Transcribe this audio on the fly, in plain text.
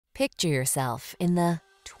Picture yourself in the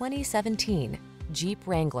 2017 Jeep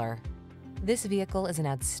Wrangler. This vehicle is an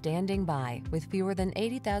outstanding buy with fewer than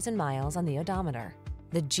 80,000 miles on the odometer.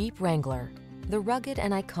 The Jeep Wrangler, the rugged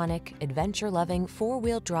and iconic, adventure-loving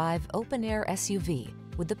four-wheel drive open-air SUV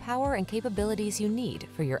with the power and capabilities you need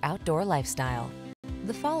for your outdoor lifestyle.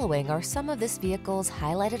 The following are some of this vehicle's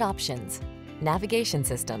highlighted options: navigation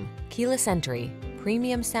system, keyless entry,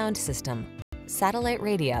 premium sound system, satellite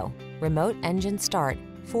radio, remote engine start,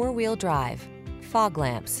 four-wheel drive, fog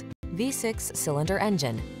lamps, V6 cylinder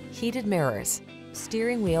engine, heated mirrors,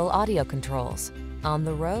 steering wheel audio controls. On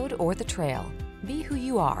the road or the trail, be who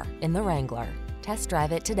you are in the Wrangler. Test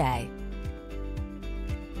drive it today.